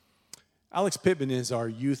Alex Pittman is our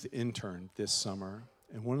youth intern this summer.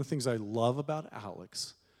 And one of the things I love about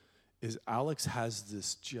Alex is Alex has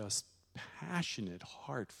this just passionate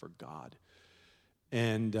heart for God.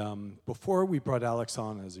 And before we brought Alex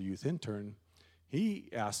on as a youth intern, he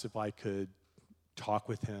asked if I could talk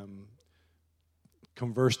with him,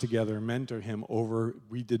 converse together, mentor him over,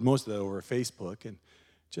 we did most of that over Facebook, and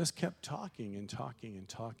just kept talking and talking and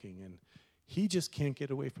talking. And he just can't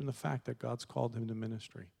get away from the fact that God's called him to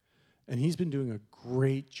ministry. And he's been doing a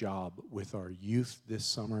great job with our youth this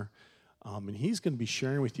summer. And he's going to be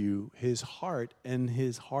sharing with you his heart and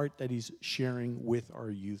his heart that he's sharing with our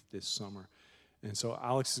youth this summer. And so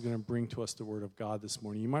Alex is going to bring to us the Word of God this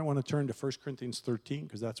morning. You might want to turn to 1 Corinthians 13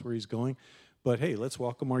 because that's where he's going. But hey, let's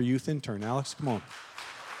welcome our youth intern. Alex, come on.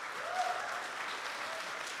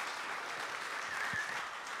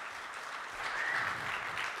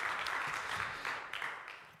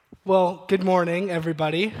 Well, good morning,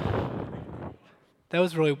 everybody. That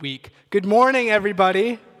was really weak. Good morning,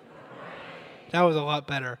 everybody. That was a lot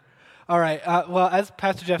better. All right. Well, as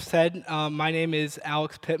Pastor Jeff said, my name is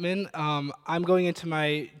Alex Pittman. I'm going into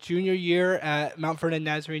my junior year at Mount Vernon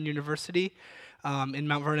Nazarene University in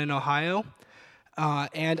Mount Vernon, Ohio.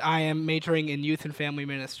 And I am majoring in youth and family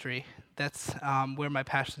ministry. That's where my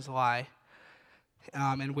passions lie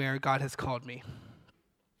and where God has called me.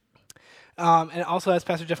 And also, as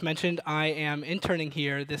Pastor Jeff mentioned, I am interning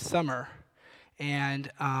here this summer. And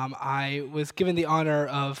I was given the honor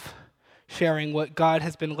of sharing what God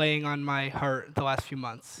has been laying on my heart the last few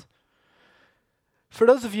months. For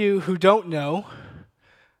those of you who don't know,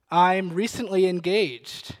 I'm recently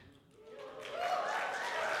engaged.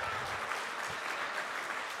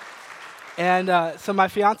 And so my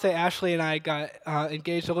fiance Ashley and I got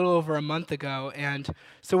engaged a little over a month ago, and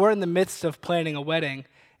so we're in the midst of planning a wedding.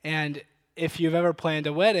 And if you've ever planned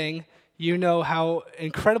a wedding, you know how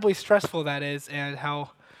incredibly stressful that is, and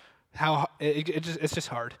how it's just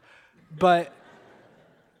hard. But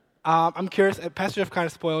I'm curious. Pastor Jeff kind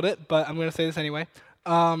of spoiled it, but I'm going to say this anyway.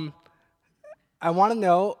 I want to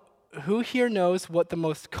know who here knows what the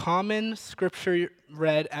most common scripture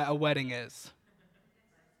read at a wedding is.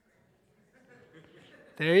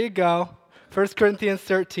 There you go. 1 Corinthians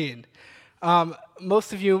 13.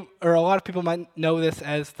 Most of you, or a lot of people might know this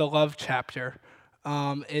as the love chapter.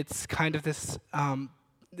 It's kind of this,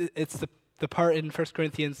 it's the part in 1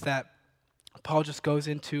 Corinthians that Paul just goes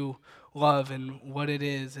into love and what it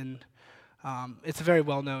is, and it's a very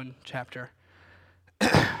well-known chapter.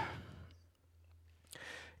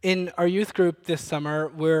 In our youth group this summer,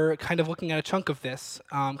 we're kind of looking at a chunk of this,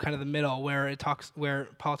 kind of the middle, where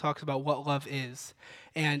Paul talks about what love is.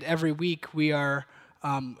 And every week we are,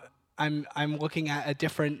 I'm looking at a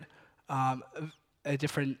different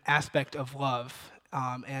aspect of love,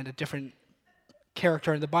 and a different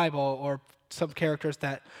character in the Bible, or some characters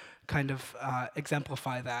that kind of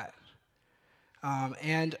exemplify that.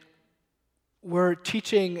 And we're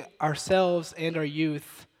teaching ourselves and our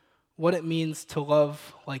youth what it means to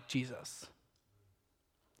love like Jesus.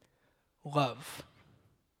 Love.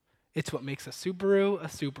 It's what makes a Subaru a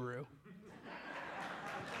Subaru.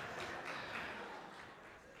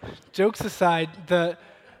 Jokes aside,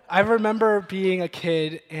 I remember being a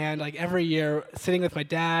kid and like every year sitting with my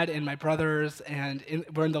dad and my brothers, and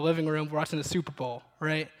we're in the living room watching the Super Bowl,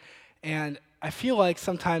 right? And I feel like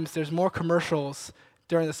sometimes there's more commercials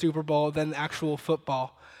during the Super Bowl than the actual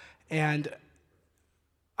football. And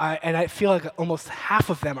I feel like almost half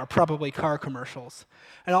of them are probably car commercials.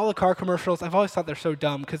 And all the car commercials, I've always thought they're so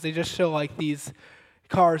dumb because they just show like these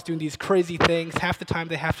cars doing these crazy things. Half the time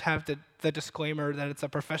they have to have the disclaimer that it's a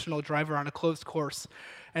professional driver on a closed course.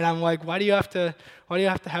 And I'm like, why do you have to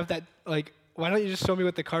have that? Like, why don't you just show me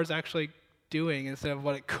what the car's actually doing instead of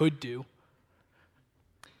what it could do?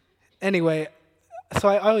 Anyway, so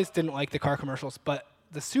I always didn't like the car commercials, but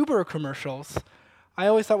the Subaru commercials I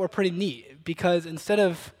always thought were pretty neat, because instead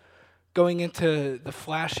of going into the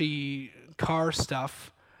flashy car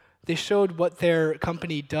stuff, they showed what their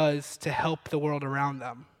company does to help the world around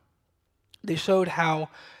them. They showed how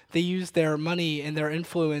they use their money and their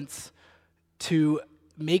influence to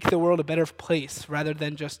make the world a better place rather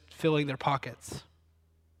than just filling their pockets.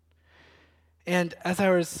 And as I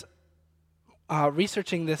was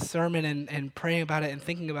researching this sermon and praying about it and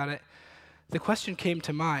thinking about it, the question came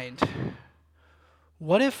to mind: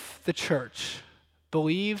 what if the church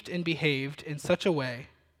believed and behaved in such a way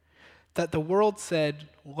that the world said,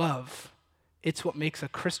 love, it's what makes a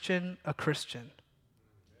Christian a Christian?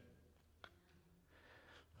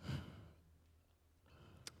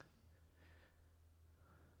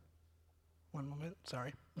 One moment,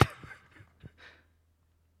 sorry.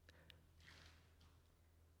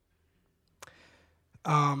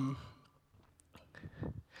 In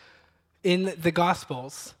the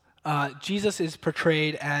Gospels, Jesus is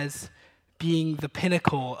portrayed as being the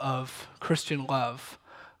pinnacle of Christian love.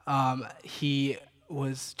 He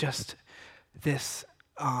was just this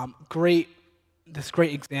great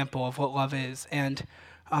example of what love is, and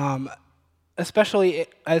especially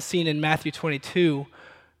as seen in Matthew 22,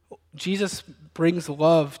 Jesus brings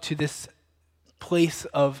love to this place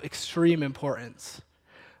of extreme importance.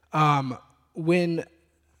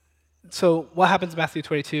 So what happens in Matthew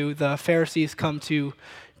 22? The Pharisees come to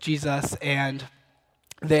Jesus and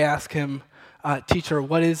they ask him, "Teacher,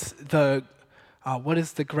 what is the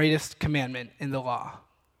greatest commandment in the law?"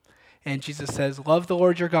 And Jesus says, "Love the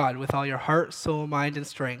Lord your God with all your heart, soul, mind, and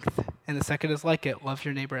strength. And the second is like it, love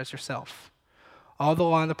your neighbor as yourself. All the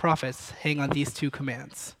law and the prophets hang on these two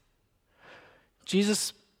commands."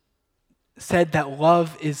 Jesus said that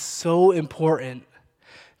love is so important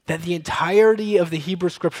that the entirety of the Hebrew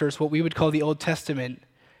Scriptures, what we would call the Old Testament,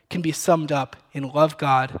 can be summed up in love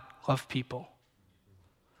God, love people.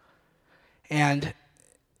 And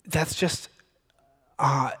that just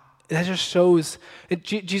shows,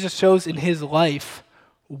 Jesus shows in his life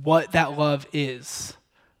what that love is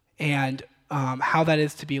and how that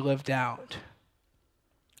is to be lived out.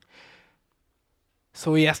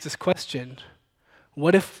 So we asked this question: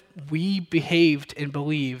 what if we behaved and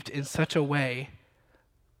believed in such a way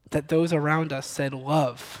that those around us said,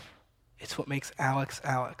 love, it's what makes Alex,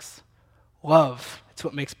 Alex. Love, it's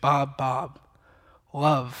what makes Bob, Bob.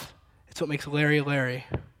 Love, it's what makes Larry, Larry.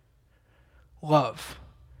 Love,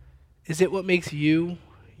 is it what makes you,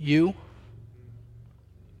 you?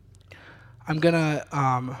 I'm going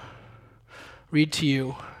to read to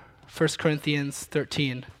you 1 Corinthians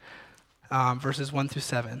 13, verses 1 through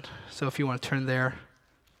 7. So if you want to turn there.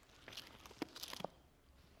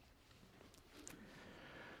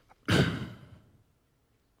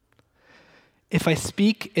 If I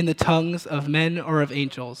speak in the tongues of men or of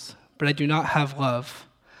angels, but I do not have love,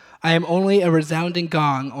 I am only a resounding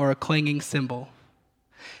gong or a clanging cymbal.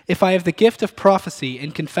 If I have the gift of prophecy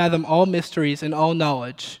and can fathom all mysteries and all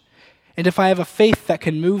knowledge, and if I have a faith that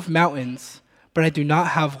can move mountains, but I do not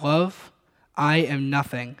have love, I am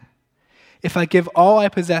nothing. If I give all I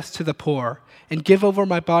possess to the poor and give over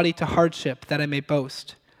my body to hardship that I may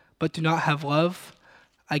boast, but do not have love,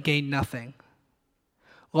 I gain nothing.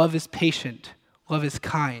 Love is patient. Love is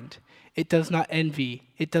kind. It does not envy.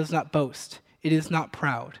 It does not boast. It is not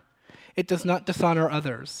proud. It does not dishonor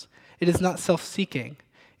others. It is not self-seeking.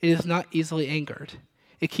 It is not easily angered.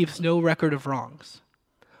 It keeps no record of wrongs.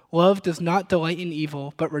 Love does not delight in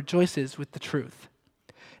evil, but rejoices with the truth.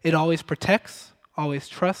 It always protects, always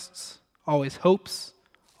trusts, always hopes,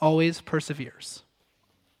 always perseveres.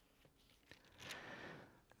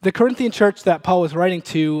 The Corinthian church that Paul was writing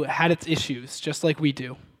to had its issues, just like we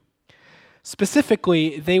do.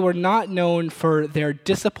 Specifically, they were not known for their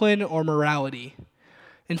discipline or morality.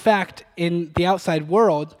 In fact, in the outside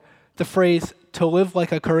world, the phrase "to live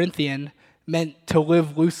like a Corinthian" meant to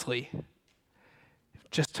live loosely.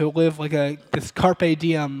 Just to live like this carpe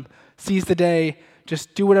diem, seize the day,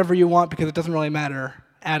 just do whatever you want because it doesn't really matter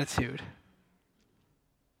attitude.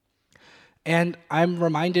 And I'm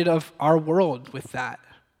reminded of our world with that.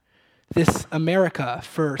 This America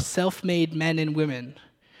for self-made men and women,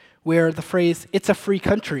 where the phrase "it's a free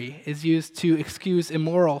country" is used to excuse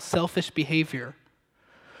immoral, selfish behavior,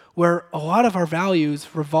 where a lot of our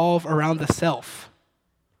values revolve around the self.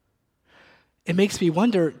 It makes me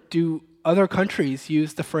wonder, do other countries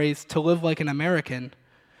use the phrase "to live like an American"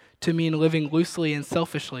 to mean living loosely and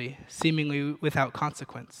selfishly, seemingly without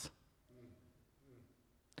consequence?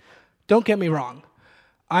 Don't get me wrong.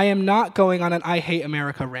 I am not going on an "I hate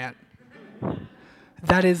America" rant.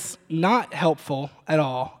 That is not helpful at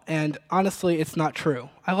all, and honestly, it's not true.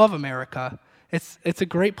 I love America. It's a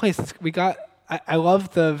great place. I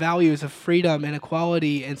love the values of freedom and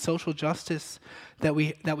equality and social justice that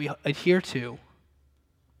we adhere to.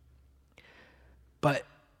 But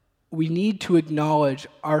we need to acknowledge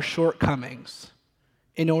our shortcomings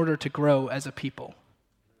in order to grow as a people.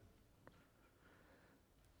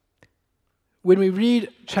 When we read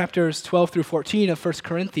chapters 12 through 14 of 1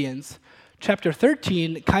 Corinthians, chapter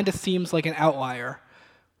 13 kind of seems like an outlier.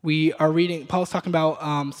 We are reading, Paul's talking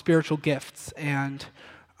about spiritual gifts and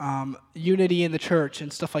unity in the church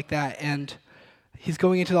and stuff like that. And he's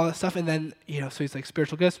going into all that stuff. And then, so he's like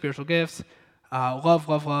spiritual gifts,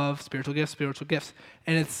 love, spiritual gifts.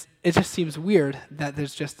 And it just seems weird that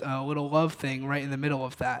there's just a little love thing right in the middle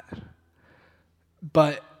of that.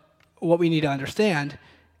 But what we need to understand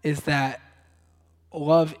is that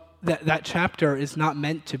love, that chapter is not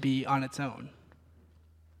meant to be on its own.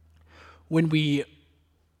 When we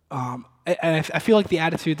I feel like the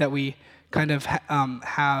attitude that we kind of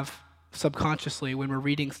have subconsciously when we're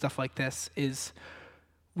reading stuff like this is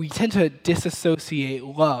we tend to disassociate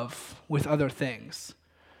love with other things.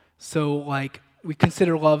 So, like, we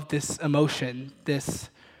consider love this emotion, this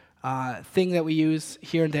thing that we use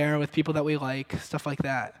here and there with people that we like, stuff like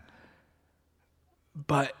that.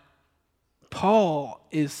 But Paul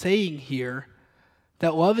is saying here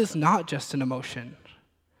that love is not just an emotion,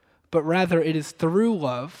 but rather it is through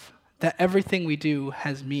love that everything we do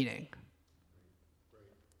has meaning.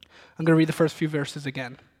 I'm going to read the first few verses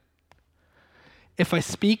again. If I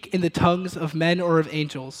speak in the tongues of men or of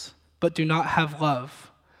angels, but do not have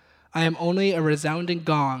love, I am only a resounding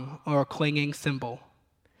gong or a clanging cymbal.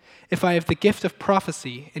 If I have the gift of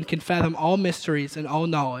prophecy and can fathom all mysteries and all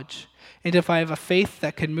knowledge, and if I have a faith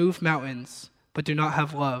that can move mountains, but do not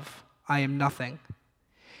have love, I am nothing.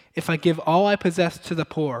 If I give all I possess to the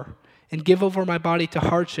poor, and give over my body to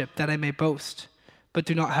hardship that I may boast, but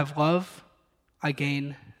do not have love, I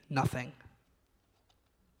gain nothing.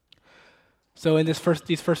 So in these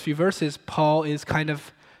first few verses, Paul is kind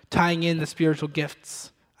of tying in the spiritual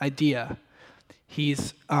gifts idea.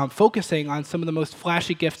 He's focusing on some of the most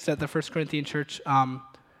flashy gifts that the First Corinthian church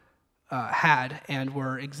had and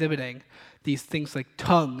were exhibiting. These things like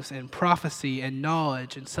tongues and prophecy and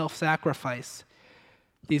knowledge and self-sacrifice.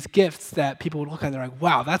 These gifts that people would look at and they're like,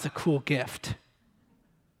 wow, that's a cool gift.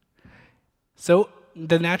 So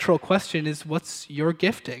the natural question is, what's your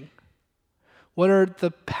gifting? What are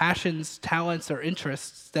the passions, talents, or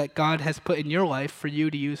interests that God has put in your life for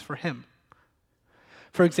you to use for Him?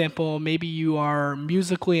 For example, maybe you are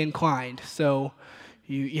musically inclined, so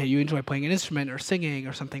you enjoy playing an instrument or singing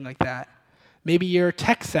or something like that. Maybe you're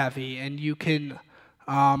tech savvy and you can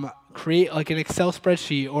create like an Excel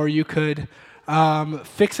spreadsheet, or you could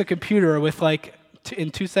fix a computer with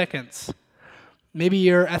in 2 seconds. Maybe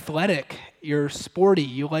you're athletic, you're sporty,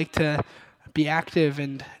 you like to be active,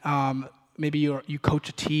 and maybe you coach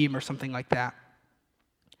a team or something like that.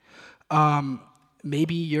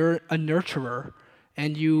 Maybe you're a nurturer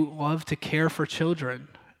and you love to care for children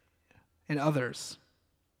and others.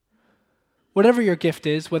 Whatever your gift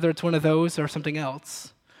is, whether it's one of those or something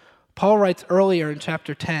else, Paul writes earlier in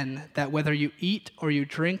chapter 10 that whether you eat or you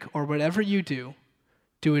drink or whatever you do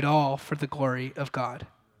it all for the glory of God.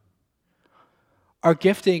 Our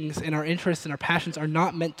giftings and our interests and our passions are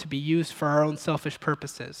not meant to be used for our own selfish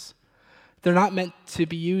purposes. They're not meant to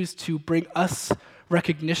be used to bring us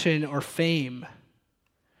recognition or fame.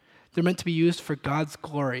 They're meant to be used for God's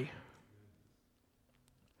glory.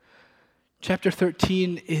 Chapter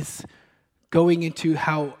 13 is going into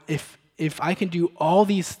how if I can do all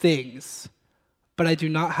these things, but I do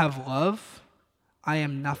not have love, I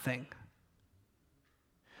am nothing.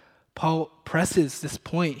 Paul presses this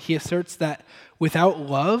point. He asserts that without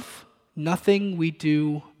love, nothing we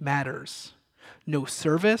do matters. No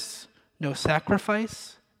service, no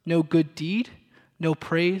sacrifice, no good deed, no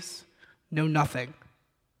praise, no nothing.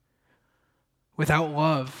 Without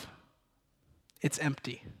love, it's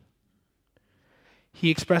empty.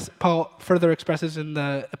 Paul further expresses in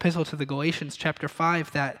the epistle to the Galatians, chapter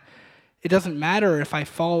 5, that it doesn't matter if I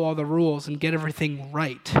follow all the rules and get everything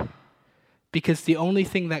right, because the only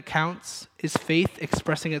thing that counts is faith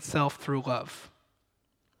expressing itself through love.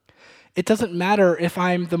 It doesn't matter if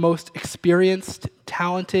I'm the most experienced,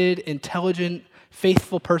 talented, intelligent,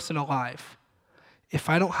 faithful person alive. If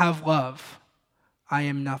I don't have love, I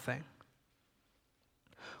am nothing.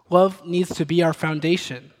 Love needs to be our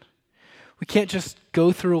foundation. We can't just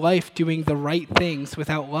go through life doing the right things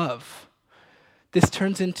without love. This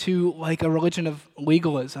turns into like a religion of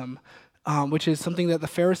legalism, which is something that the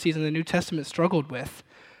Pharisees in the New Testament struggled with,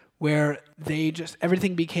 where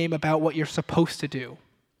everything became about what you're supposed to do.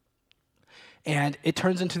 And it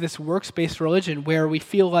turns into this works-based religion where we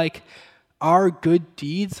feel like our good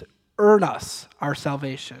deeds earn us our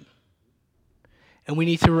salvation. And we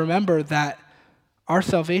need to remember that our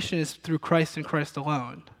salvation is through Christ and Christ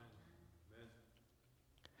alone.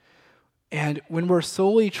 And when we're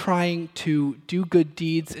solely trying to do good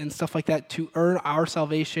deeds and stuff like that to earn our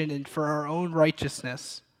salvation and for our own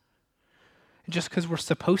righteousness, just because we're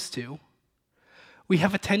supposed to, we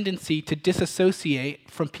have a tendency to disassociate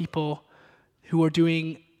from people who are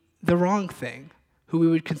doing the wrong thing, who we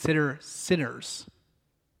would consider sinners.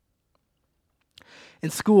 In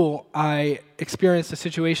school, I experienced a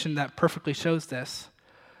situation that perfectly shows this.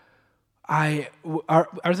 I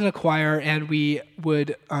was in a choir, and we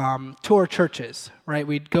would tour churches, right?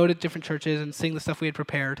 We'd go to different churches and sing the stuff we had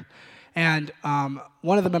prepared. And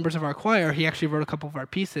one of the members of our choir, he actually wrote a couple of our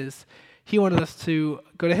pieces. He wanted us to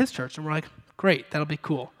go to his church, and we're like, great, that'll be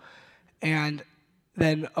cool. And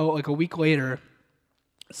then like a week later,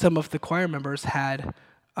 some of the choir members had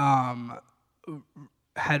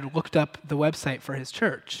looked up the website for his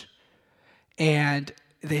church, and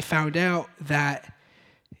they found out that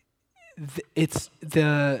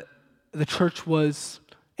the church was,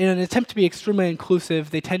 in an attempt to be extremely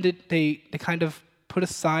inclusive, they kind of put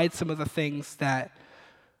aside some of the things that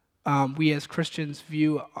we as Christians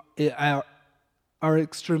view are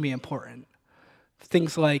extremely important.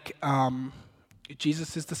 Things like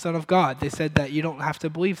Jesus is the Son of God. They said that you don't have to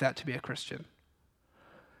believe that to be a Christian.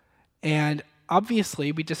 And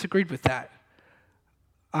obviously, we disagreed with that.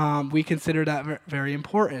 We considered that very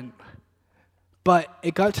important. But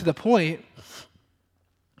it got to the point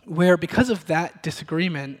where, because of that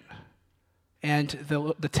disagreement and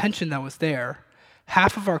the tension that was there,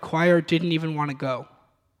 half of our choir didn't even want to go.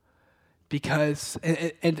 Because,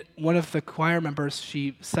 and one of the choir members,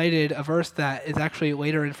 she cited a verse that is actually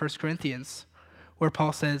later in 1 Corinthians, where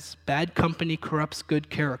Paul says, "Bad company corrupts good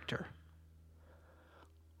character."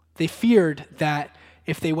 They feared that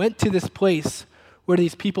if they went to this place where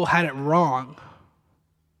these people had it wrong,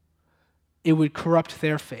 it would corrupt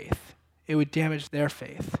their faith. It would damage their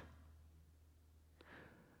faith.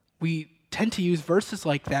 We tend to use verses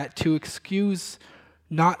like that to excuse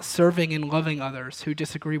not serving and loving others who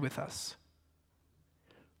disagree with us,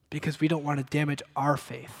 because we don't want to damage our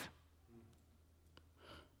faith.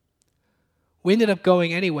 We ended up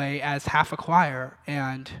going anyway as half a choir,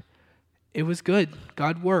 and it was good.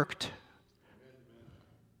 God worked.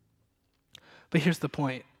 But here's the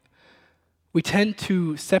point. We tend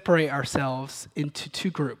to separate ourselves into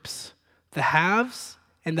two groups, the haves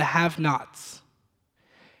and the have-nots.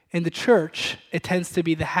 In the church, it tends to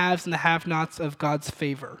be the haves and the have-nots of God's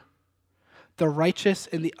favor, the righteous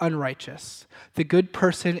and the unrighteous, the good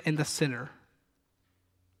person and the sinner.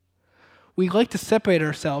 We like to separate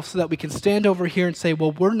ourselves so that we can stand over here and say,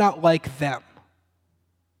 well, we're not like them.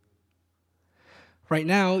 Right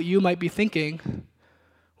now, you might be thinking,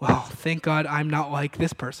 well, thank God I'm not like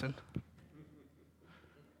this person.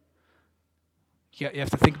 Yeah, you have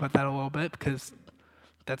to think about that a little bit, because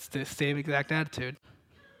that's the same exact attitude.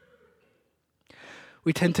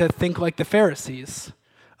 We tend to think like the Pharisees,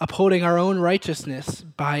 upholding our own righteousness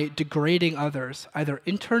by degrading others, either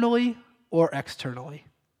internally or externally.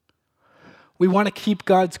 We want to keep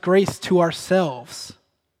God's grace to ourselves,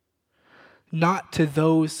 not to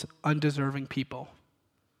those undeserving people.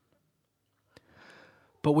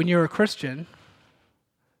 But when you're a Christian,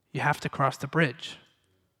 you have to cross the bridge.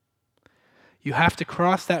 You have to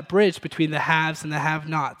cross that bridge between the haves and the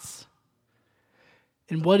have-nots.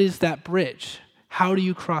 And what is that bridge? How do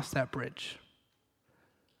you cross that bridge?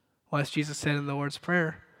 Well, as Jesus said in the Lord's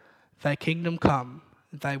Prayer, "Thy kingdom come,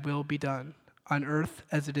 thy will be done, on earth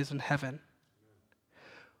as it is in heaven."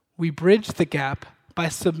 We bridge the gap by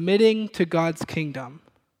submitting to God's kingdom,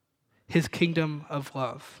 his kingdom of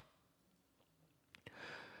love.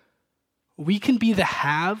 We can be the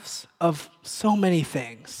haves of so many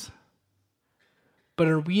things, but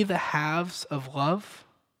are we the haves of love?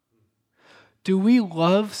 Do we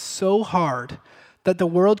love so hard that the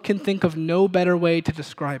world can think of no better way to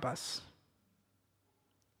describe us?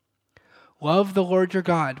 Love the Lord your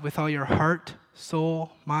God with all your heart,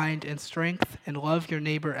 soul, mind, and strength, and love your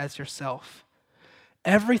neighbor as yourself.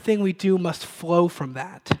 Everything we do must flow from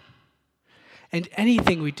that. And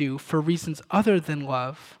anything we do for reasons other than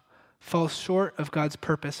love falls short of God's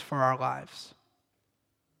purpose for our lives.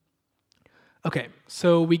 Okay,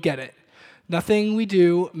 so we get it. Nothing we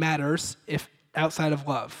do matters if outside of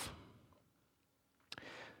love.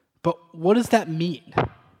 But what does that mean?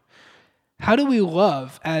 How do we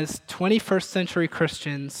love as 21st century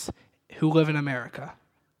Christians who live in America?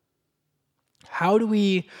 How do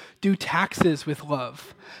we do taxes with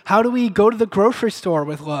love? How do we go to the grocery store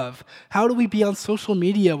with love? How do we be on social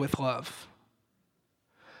media with love?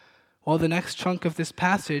 Well, the next chunk of this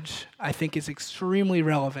passage, I think, is extremely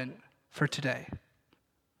relevant for today.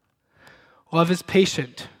 Love is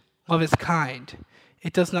patient. Love is kind.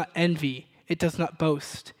 It does not envy. It does not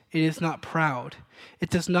boast. It is not proud. It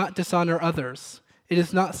does not dishonor others. It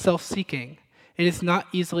is not self-seeking. It is not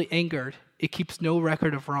easily angered. It keeps no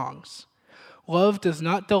record of wrongs. Love does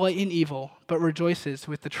not delight in evil, but rejoices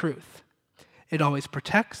with the truth. It always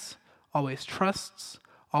protects, always trusts,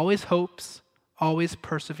 always hopes, always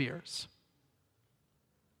perseveres.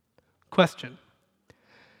 Question: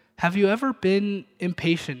 have you ever been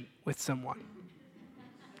impatient with someone?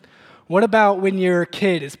 What about when your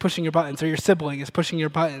kid is pushing your buttons, or your sibling is pushing your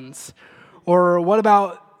buttons? Or what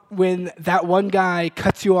about when that one guy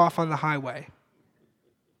cuts you off on the highway?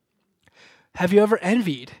 Have you ever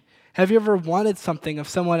envied? Have you ever wanted something of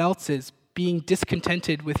someone else's, being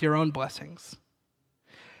discontented with your own blessings?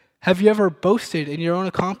 Have you ever boasted in your own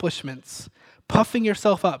accomplishments, puffing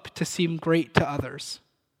yourself up to seem great to others?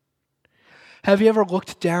 Have you ever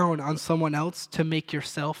looked down on someone else to make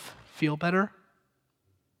yourself feel better?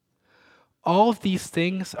 All of these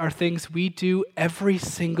things are things we do every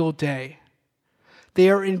single day. They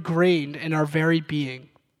are ingrained in our very being.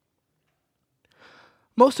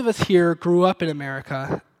 Most of us here grew up in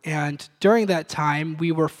America, and during that time,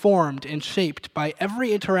 we were formed and shaped by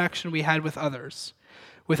every interaction we had with others,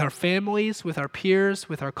 with our families, with our peers,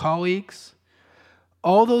 with our colleagues.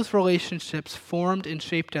 All those relationships formed and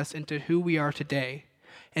shaped us into who we are today,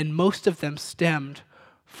 and most of them stemmed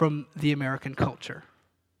from the American culture.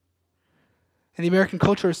 And the American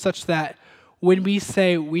culture is such that when we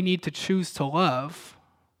say we need to choose to love,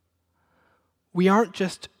 we aren't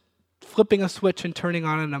just flipping a switch and turning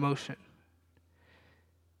on an emotion.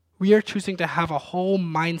 We are choosing to have a whole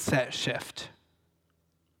mindset shift.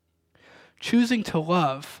 Choosing to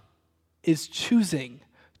love is choosing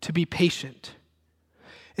to be patient.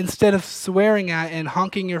 Instead of swearing at and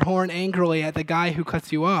honking your horn angrily at the guy who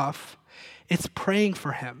cuts you off, it's praying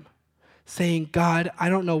for him, saying, God, I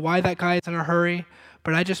don't know why that guy is in a hurry,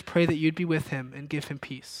 but I just pray that you'd be with him and give him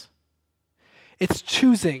peace. It's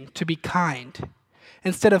choosing to be kind.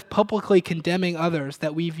 Instead of publicly condemning others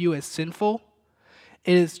that we view as sinful,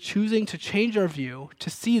 it is choosing to change our view to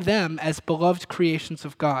see them as beloved creations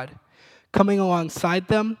of God, coming alongside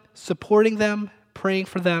them, supporting them, praying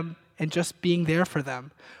for them, and just being there for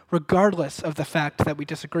them, regardless of the fact that we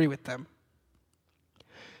disagree with them.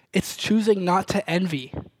 It's choosing not to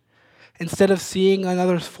envy. Instead of seeing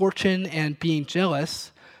another's fortune and being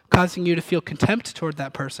jealous, causing you to feel contempt toward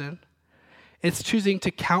that person, it's choosing to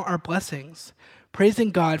count our blessings, praising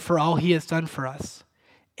God for all he has done for us,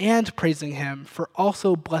 and praising him for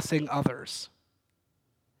also blessing others.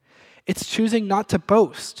 It's choosing not to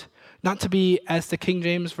boast, not to be, as the King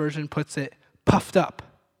James Version puts it, puffed up.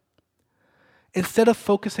 Instead of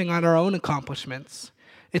focusing on our own accomplishments,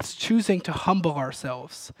 it's choosing to humble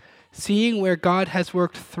ourselves, seeing where God has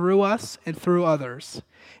worked through us and through others,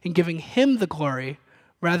 and giving him the glory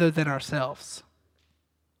rather than ourselves.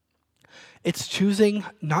 It's choosing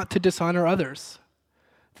not to dishonor others.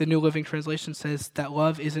 The New Living Translation says that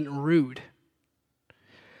love isn't rude.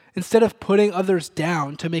 Instead of putting others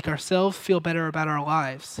down to make ourselves feel better about our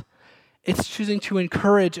lives, it's choosing to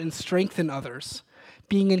encourage and strengthen others,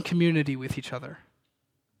 being in community with each other.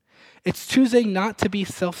 It's choosing not to be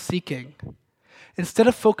self-seeking. Instead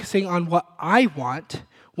of focusing on what I want,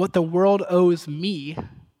 what the world owes me,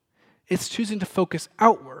 it's choosing to focus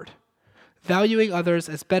outward, valuing others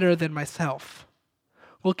as better than myself,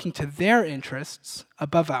 looking to their interests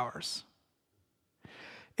above ours.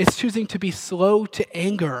 It's choosing to be slow to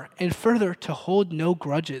anger and further to hold no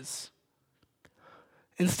grudges.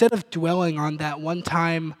 Instead of dwelling on that one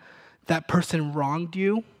time that person wronged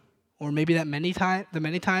you, or maybe the many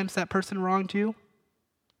times that person wronged you,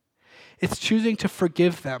 it's choosing to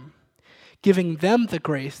forgive them, giving them the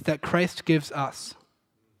grace that Christ gives us.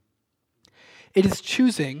 It is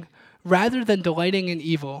choosing, rather than delighting in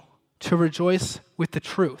evil, to rejoice with the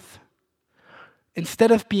truth.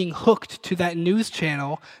 Instead of being hooked to that news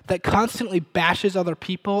channel that constantly bashes other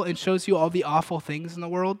people and shows you all the awful things in the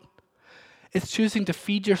world, it's choosing to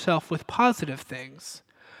feed yourself with positive things,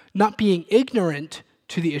 not being ignorant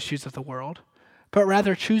to the issues of the world, but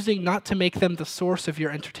rather choosing not to make them the source of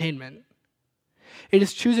your entertainment. It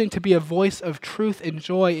is choosing to be a voice of truth and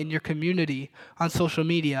joy in your community, on social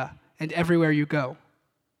media, and everywhere you go.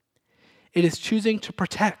 It is choosing to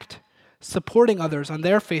protect, supporting others on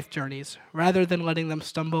their faith journeys rather than letting them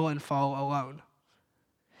stumble and fall alone.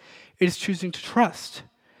 It is choosing to trust.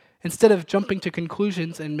 Instead of jumping to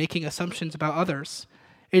conclusions and making assumptions about others,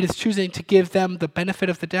 it is choosing to give them the benefit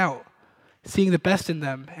of the doubt, seeing the best in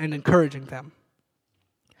them and encouraging them.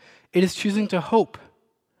 It is choosing to hope.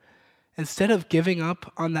 Instead of giving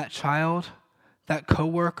up on that child, that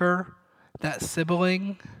coworker, that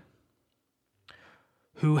sibling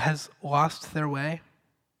who has lost their way,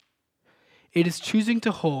 it is choosing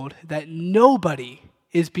to hold that nobody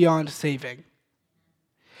is beyond saving,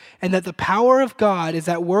 and that the power of God is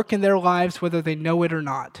at work in their lives whether they know it or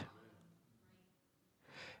not.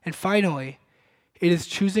 And finally, it is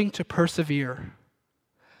choosing to persevere.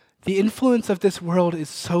 The influence of this world is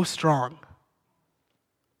so strong,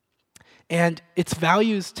 and its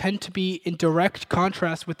values tend to be in direct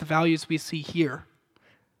contrast with the values we see here.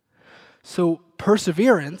 So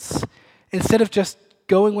perseverance, instead of just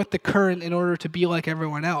going with the current in order to be like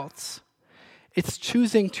everyone else, it's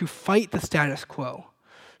choosing to fight the status quo,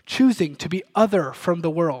 choosing to be other from the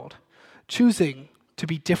world, choosing to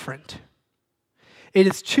be different. It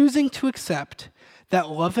is choosing to accept that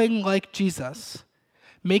loving like Jesus,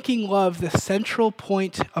 making love the central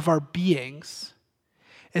point of our beings,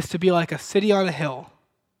 is to be like a city on a hill,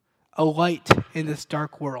 a light in this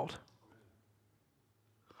dark world.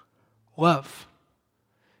 Love.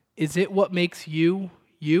 Is it what makes you,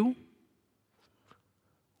 you?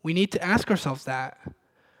 We need to ask ourselves that.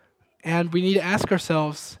 And we need to ask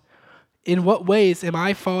ourselves, in what ways am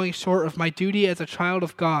I falling short of my duty as a child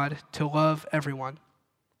of God to love everyone?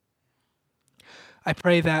 I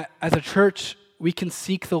pray that as a church, we can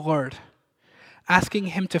seek the Lord, asking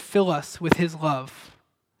Him to fill us with His love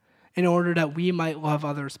in order that we might love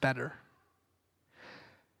others better.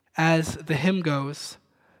 As the hymn goes,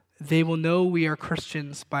 they will know we are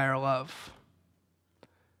Christians by our love.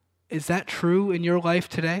 Is that true in your life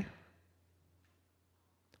today?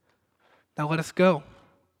 Now let us go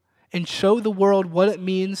and show the world what it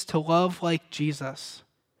means to love like Jesus,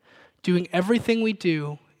 doing everything we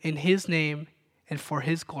do in His name and for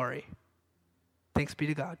His glory. Thanks be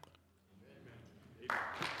to God. Amen.